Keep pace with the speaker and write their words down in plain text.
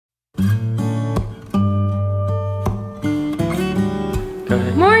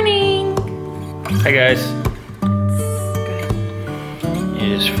Hi guys.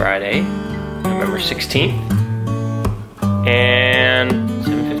 It is Friday, November 16th, and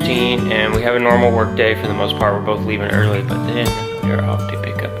 7:15, and we have a normal work day for the most part. We're both leaving early, but then we're off to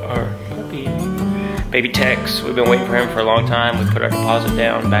pick up our puppy, baby Tex. We've been waiting for him for a long time. We put our deposit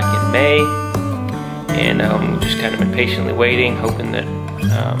down back in May, and we've just kind of been patiently waiting, hoping that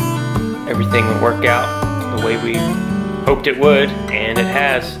everything would work out the way we hoped it would, and it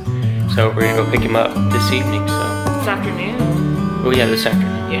has. So we're gonna go pick him up this evening. So this afternoon. Oh yeah, this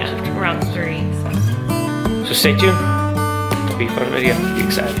afternoon. Yeah, around 3. So stay tuned. It'll be a fun video. Be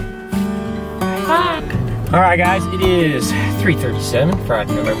excited. Bye. All right, guys. It is 3:37,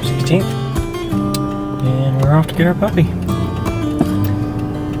 Friday, November 16th, and we're off to get our puppy.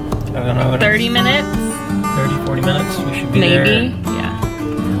 I don't know. 30 minutes. 30, 40 minutes. We should be Maybe. there.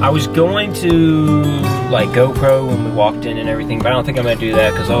 Yeah. I was going to like GoPro when we walked in and everything, but I don't think I'm gonna do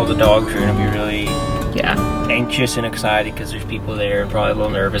that because all the dogs are gonna be really anxious and excited because there's people there and probably a little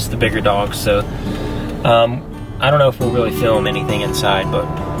nervous, the bigger dogs. So I don't know if we'll really film anything inside, but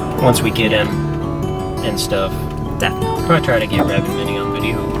once we get in and stuff, definitely. I'll probably try to get Reb and Minnie on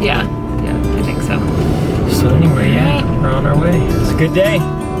video. Yeah, I think so. So anyway, yeah, we're on our way. It's a good day.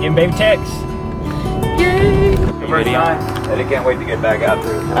 Getting baby Tex. Yay! First time, and I can't wait to get back out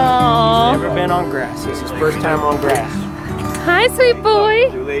there. Aww. Never been on grass. This is his first time on grass. Hi, sweet boy.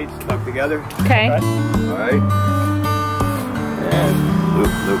 Two leads stuck together. Okay. All right. And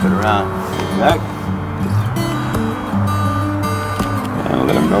loop it around. Back. And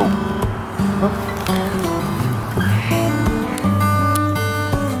let him go.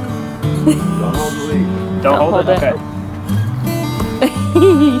 Don't hold the lead. Don't hold it. Okay.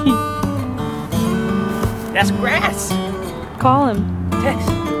 That's grass. Call him. Tex.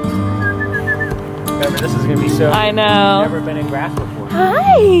 Remember, this is gonna be so. I know. Never been in grass before.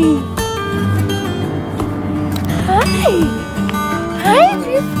 Hi. Hi. Hi,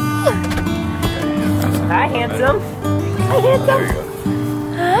 beautiful. Hi, handsome. Hi, handsome.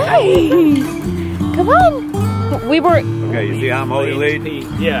 Hi. Come on. We were. Okay, you see how I'm holding the lead?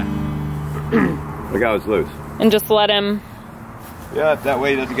 Yeah. Look how it's loose. And just let him. Yeah, that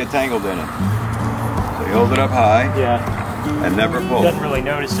way he doesn't get tangled in it. So you hold it up high. Yeah. And never pull. Doesn't really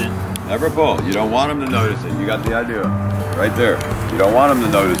notice it. Never pull. You don't want him to notice it. You got the idea. Right there. You don't want him to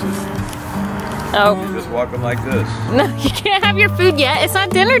notice it. Oh. You just walk him like this. No, you can't have your food yet. It's not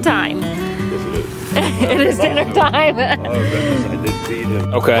dinner time. Yes, it is. It is dinner time. Oh, goodness. I did feed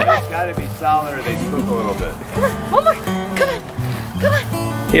him. Okay. It's got to be solid or they spook a little bit. One more. Come on. Come on.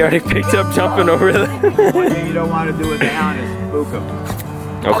 He already picked up jumping over there. One thing you don't want to do with the hound is spook him.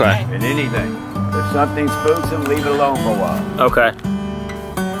 Okay. In anything. If something spooks him, leave it alone for a while. Okay.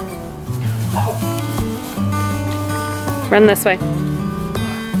 Run this way.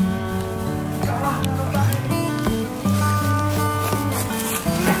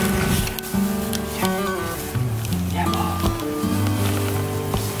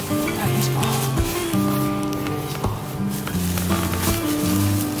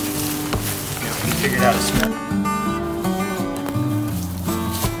 Figured out a smell.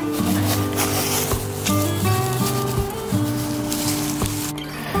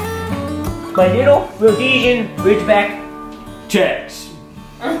 My little Rhodesian Ridgeback Tex.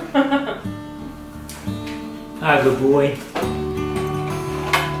 Hi, good boy.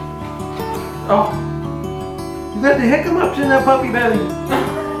 Oh, you got the hiccups in that puppy belly.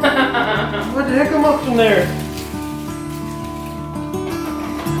 What the hiccups in there?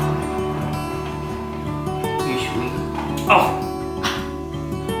 You sweet. Oh.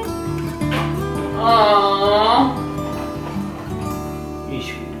 Aww. You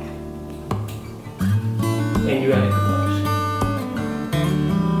sweet. And you got hiccups.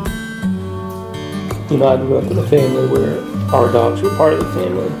 You know, I grew up in a family where our dogs were part of the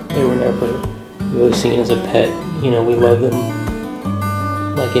family. They were never really seen as a pet. You know, we love them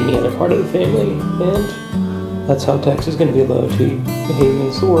like any other part of the family, and that's how Tex is going to be loved. He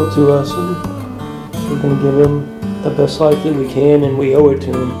means the world to us, and we're going to give him the best life that we can, and we owe it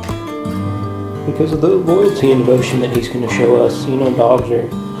to him because of the loyalty and devotion that he's going to show us. You know, dogs are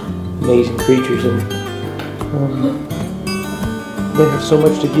amazing creatures, and they have so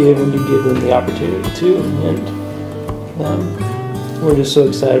much to give when you give them the opportunity to, and we're just so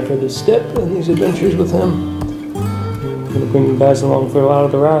excited for this step and these adventures with him. We're going to bring you guys along for a lot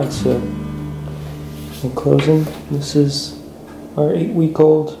of the rides. So, in closing, this is our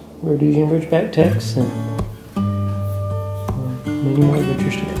 8-week-old Rhodesian Ridgeback Tex, and many more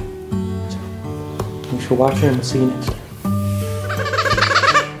adventures to come. So, thanks for watching, and we'll see you next time.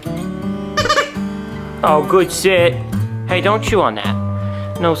 Oh, good sit. Hey, don't chew on that.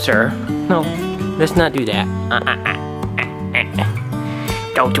 No, sir. No, Let's not do that.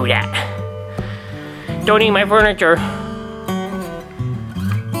 Don't do that. Don't eat my furniture.